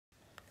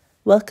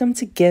Welcome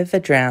to Give a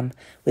Dram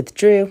with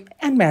Drew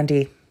and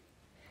Mandee.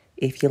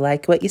 If you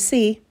like what you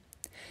see,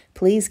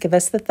 please give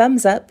us the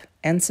thumbs up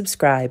and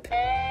subscribe.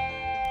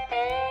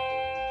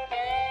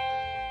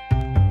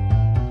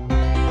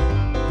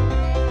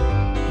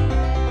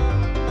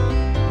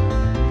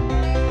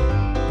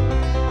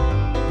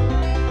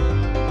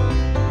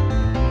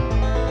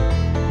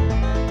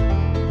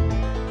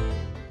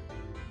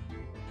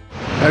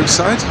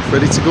 Outside,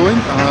 ready to go in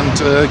and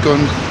go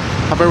and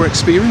have our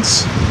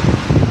experience.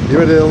 You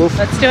ready, love?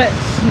 Let's do it.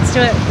 Let's do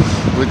it.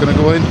 We're going to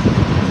go in.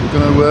 We're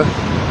going to...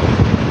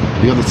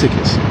 You got the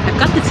tickets? I've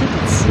got the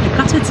tickets. I've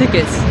got the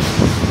tickets.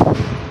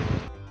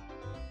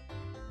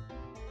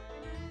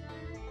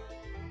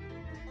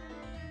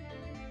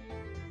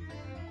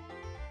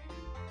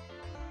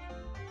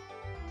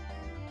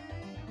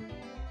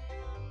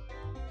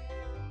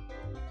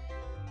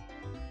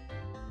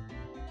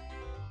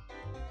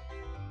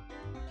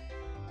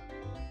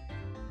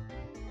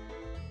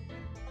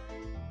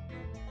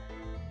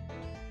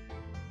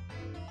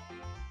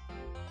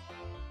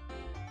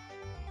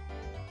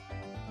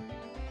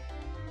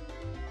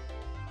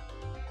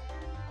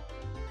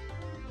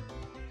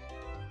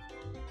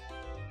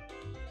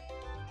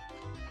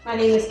 My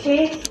name is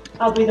Kay.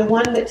 I'll be the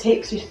one that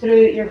takes you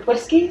through your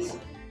whiskies.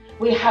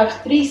 We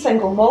have 3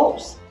 single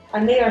malts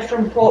and they are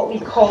from what we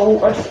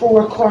call our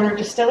 4 corner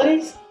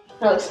distilleries.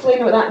 I'll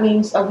explain what that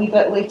means a wee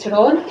bit later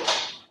on.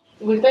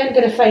 We're then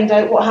going to find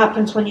out what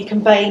happens when you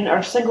combine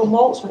our single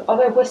malts with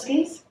other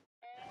whiskies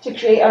to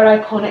create our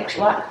iconic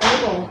black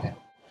label.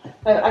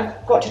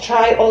 I've got to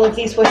try all of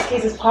these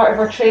whiskies as part of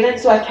our training,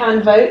 so I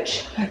can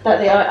vouch that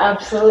they are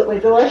absolutely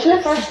delicious.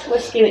 The first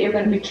whisky that you're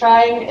going to be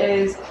trying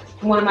is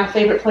from one of my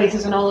favourite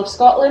places in all of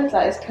Scotland.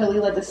 That is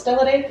Caligula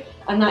Distillery,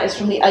 and that is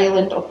from the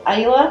island of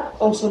Islay,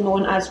 also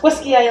known as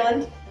Whisky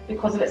Island,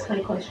 because of its high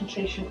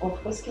concentration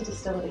of whisky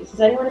distilleries. Has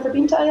anyone ever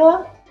been to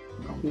Islay?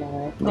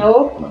 No.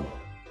 No?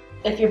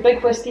 If you're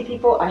big whisky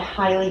people, I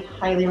highly,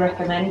 highly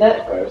recommend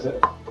it. Where is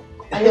it?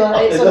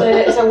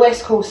 Islay, it's a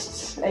west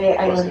coast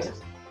island.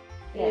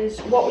 It is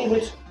what we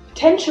would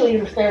potentially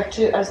refer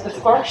to as the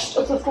first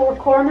of the 4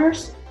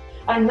 corners,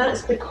 and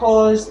that's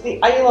because the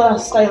Islay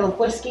style of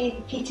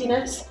whisky,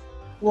 peatiness,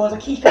 was a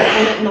key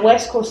component in the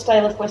West Coast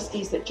style of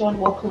whiskies that Johnnie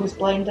Walker was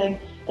blending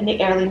in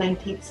the early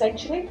 19th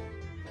century.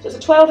 So it's a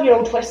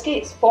 12-year-old whisky,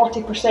 it's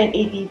 40%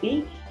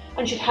 ABV,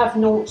 and should have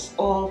notes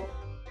of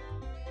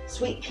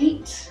sweet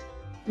peat,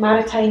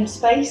 maritime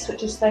spice,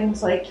 which is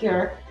things like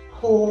your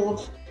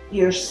clove,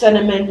 your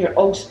cinnamon, your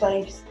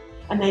allspice,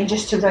 and then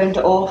just to round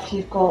it off,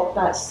 you've got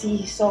that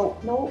sea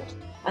salt note,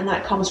 and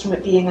that comes from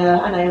it being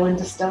an island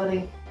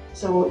distillery.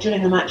 So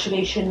during the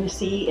maturation, the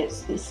sea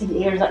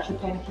air is actually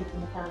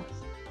penetrating the cans.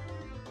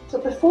 So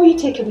before you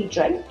take a wee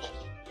drink,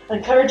 I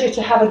encourage you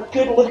to have a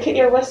good look at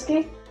your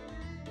whisky.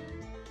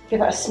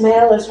 Give it a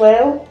smell as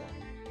well.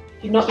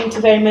 If you've not been to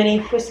very many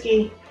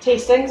whisky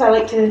tastings, I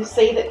like to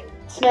say that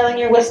smelling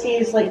your whisky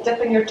is like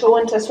dipping your toe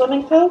into a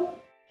swimming pool.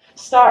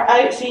 Start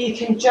out so you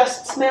can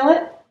just smell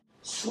it,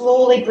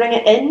 slowly bring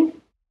it in,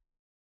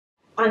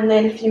 and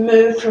then if you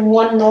move from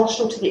one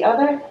nostril to the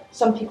other,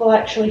 some people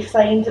actually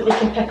find that they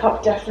can pick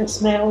up different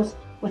smells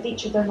with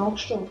each of their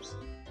nostrils.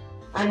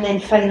 And then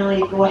finally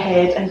go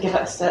ahead and give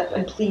it a sip,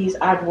 and please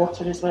add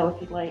water as well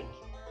if you'd like.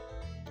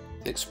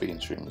 The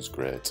experience room was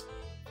great.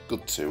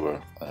 Good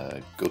tour,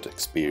 good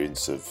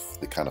experience of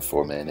the kind of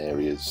 4 main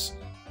areas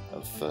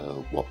of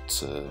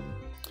what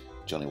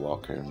Johnnie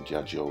Walker and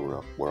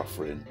Diageo were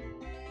offering.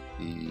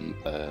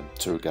 The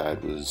tour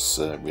guide was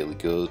really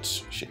good.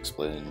 She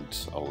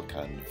explained all the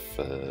kind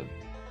of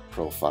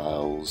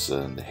profiles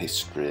and the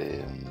history,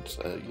 and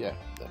yeah,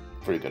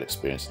 a pretty good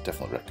experience.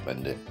 Definitely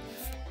recommend it.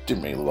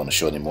 Didn't really want to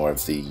show any more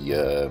of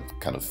the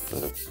kind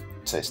of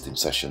tasting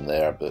session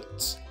there,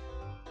 but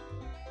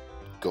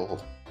go.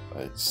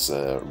 It's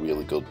a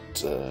really good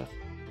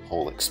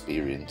whole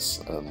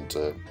experience, and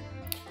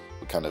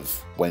we kind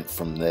of went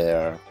from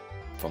there,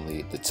 from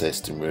the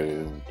tasting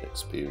room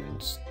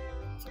experience.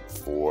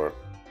 4,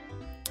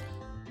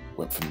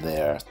 went from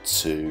there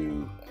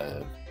to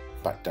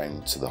back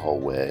down to the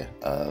hallway,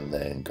 and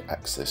then got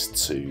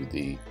access to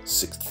the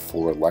 6th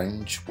floor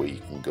lounge, where you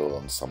can go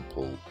and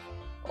sample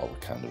all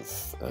the kind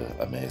of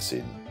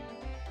amazing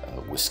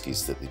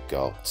whiskies that they've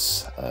got.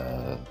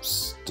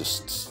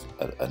 Just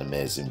an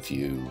amazing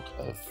view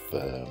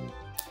of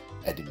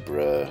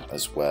Edinburgh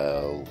as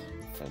well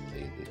from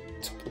the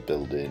top of the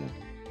building,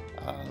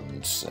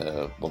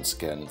 and once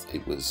again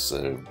it was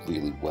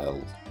really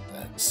well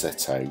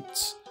set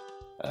out,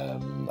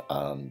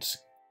 and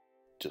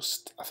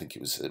just I think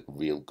it was a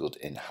real good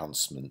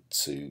enhancement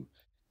to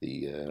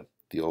the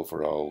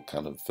overall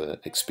kind of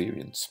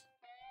experience.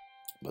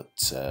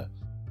 But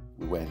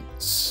we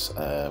went,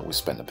 we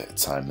spent a bit of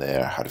time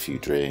there, had a few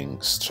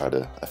drinks, tried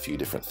a few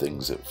different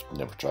things that we've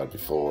never tried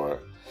before,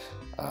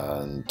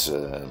 and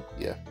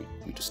yeah,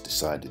 we just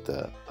decided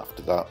that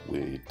after that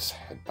we'd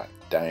head back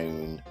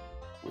down.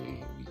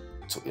 We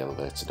took the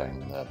elevator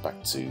down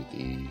back to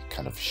the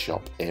kind of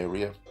shop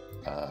area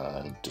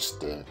and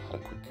just had a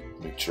quick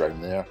mooch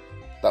around there,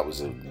 that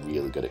was a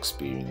really good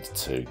experience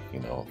too. You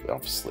know,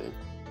 obviously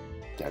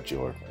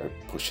Diageo are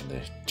pushing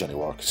the Johnnie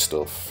Walker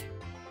stuff,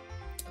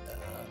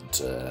 and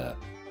the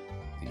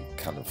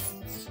kind of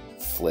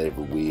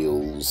flavour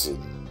wheels,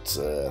 and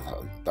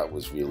that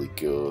was really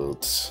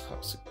good. That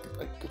was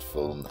a good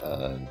fun,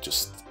 and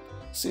just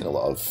seeing a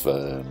lot of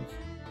the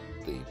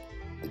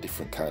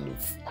different kind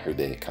of how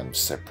they kind of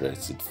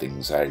separated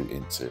things out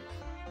into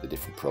the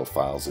different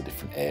profiles, the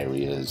different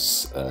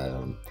areas,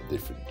 the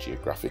different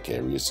geographic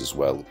areas as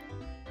well,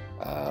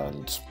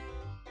 and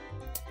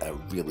a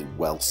really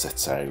well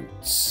set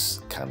out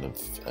kind of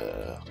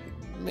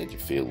made you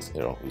feel,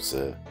 you know, it was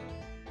a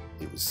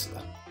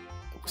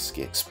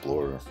whiskey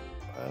explorer,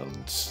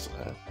 and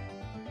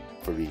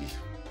very,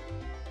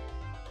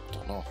 I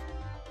don't know,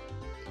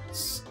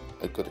 it's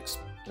a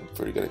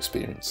very good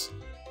experience.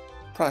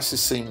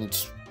 Prices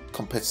seemed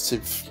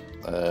competitive.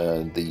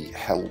 The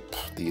help,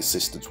 the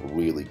assistants were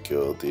really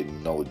good, they're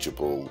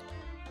knowledgeable,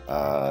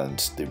 and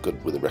they're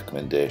good with the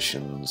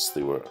recommendations.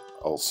 They were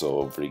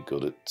also very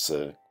good at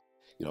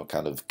you know,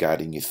 kind of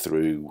guiding you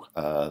through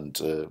and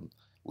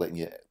letting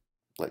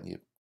you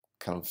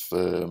kind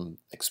of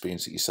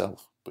experience it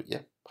yourself. But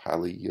yeah,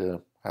 highly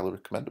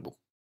recommendable.